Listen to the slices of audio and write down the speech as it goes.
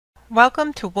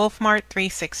Welcome to Wolfmart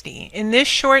 360. In this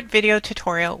short video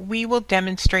tutorial, we will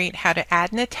demonstrate how to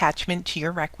add an attachment to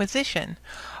your requisition.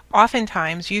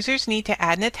 Oftentimes, users need to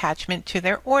add an attachment to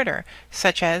their order,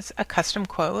 such as a custom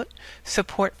quote,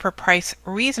 support for price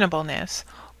reasonableness,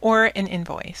 or an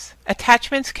invoice.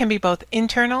 Attachments can be both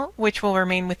internal, which will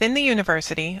remain within the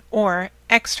university, or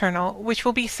external, which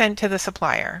will be sent to the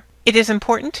supplier. It is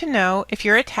important to know if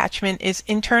your attachment is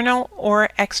internal or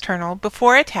external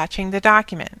before attaching the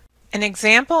document. An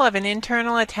example of an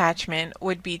internal attachment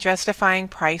would be justifying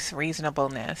price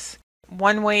reasonableness.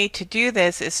 One way to do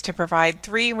this is to provide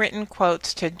 3 written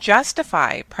quotes to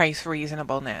justify price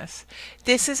reasonableness.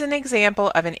 This is an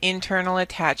example of an internal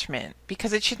attachment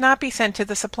because it should not be sent to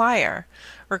the supplier.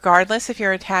 Regardless if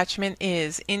your attachment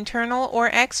is internal or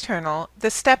external,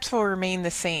 the steps will remain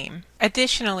the same.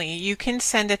 Additionally, you can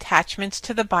send attachments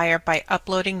to the buyer by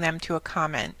uploading them to a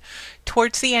comment.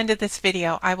 Towards the end of this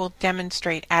video, I will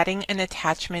demonstrate adding an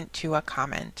attachment to a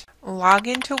comment. Log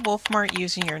into Wolfmart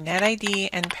using your NetID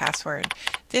and password.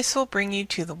 This will bring you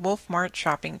to the Wolfmart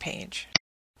shopping page.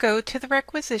 Go to the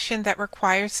requisition that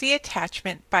requires the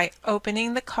attachment by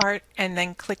opening the cart and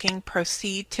then clicking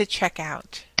Proceed to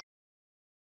Checkout.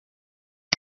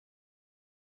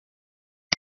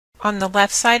 On the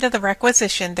left side of the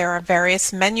requisition, there are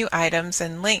various menu items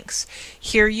and links.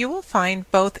 Here you will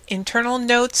find both internal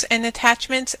notes and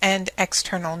attachments and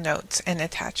external notes and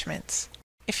attachments.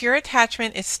 If your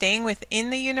attachment is staying within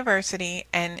the university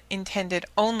and intended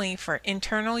only for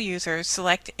internal users,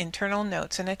 select Internal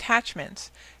Notes and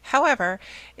Attachments. However,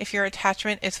 if your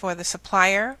attachment is for the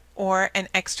supplier or an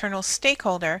external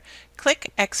stakeholder,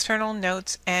 click External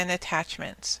Notes and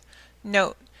Attachments.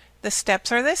 Note: the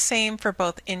steps are the same for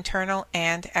both internal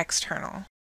and external.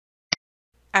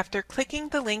 After clicking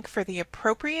the link for the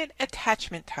appropriate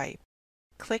attachment type,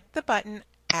 click the button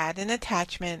Add an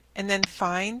Attachment and then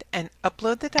find and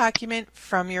upload the document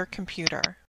from your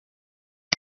computer.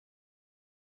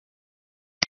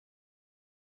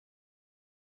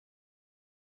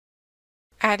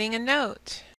 Adding a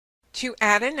note. To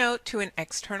add a note to an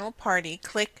external party,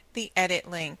 click the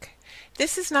Edit link.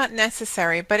 This is not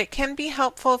necessary, but it can be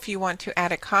helpful if you want to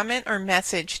add a comment or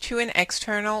message to an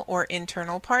external or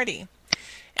internal party.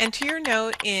 Enter your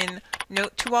note in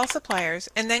Note to All Suppliers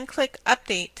and then click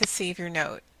Update to save your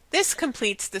note. This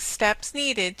completes the steps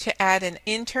needed to add an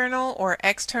internal or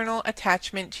external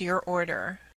attachment to your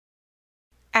order.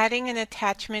 Adding an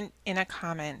attachment in a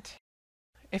comment.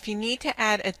 If you need to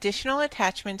add additional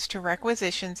attachments to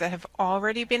requisitions that have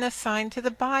already been assigned to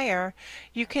the buyer,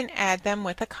 you can add them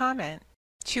with a comment.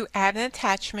 To add an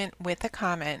attachment with a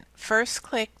comment, first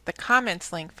click the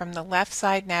Comments link from the left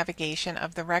side navigation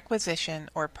of the requisition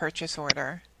or purchase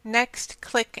order. Next,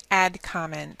 click Add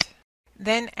Comment.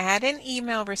 Then add an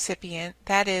email recipient,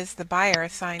 that is, the buyer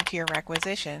assigned to your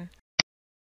requisition.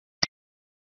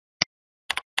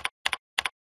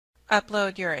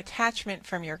 Upload your attachment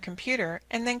from your computer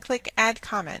and then click Add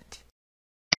Comment.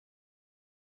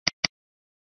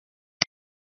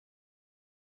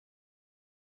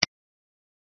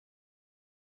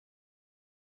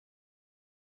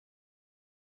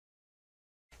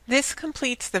 This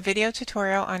completes the video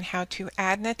tutorial on how to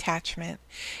add an attachment.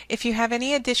 If you have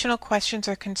any additional questions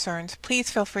or concerns, please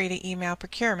feel free to email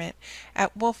procurement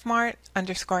at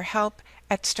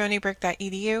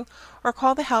wolfmart_help@stonybrook.edu or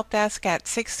call the help desk at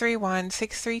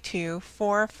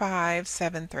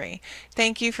 631-632-4573.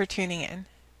 Thank you for tuning in.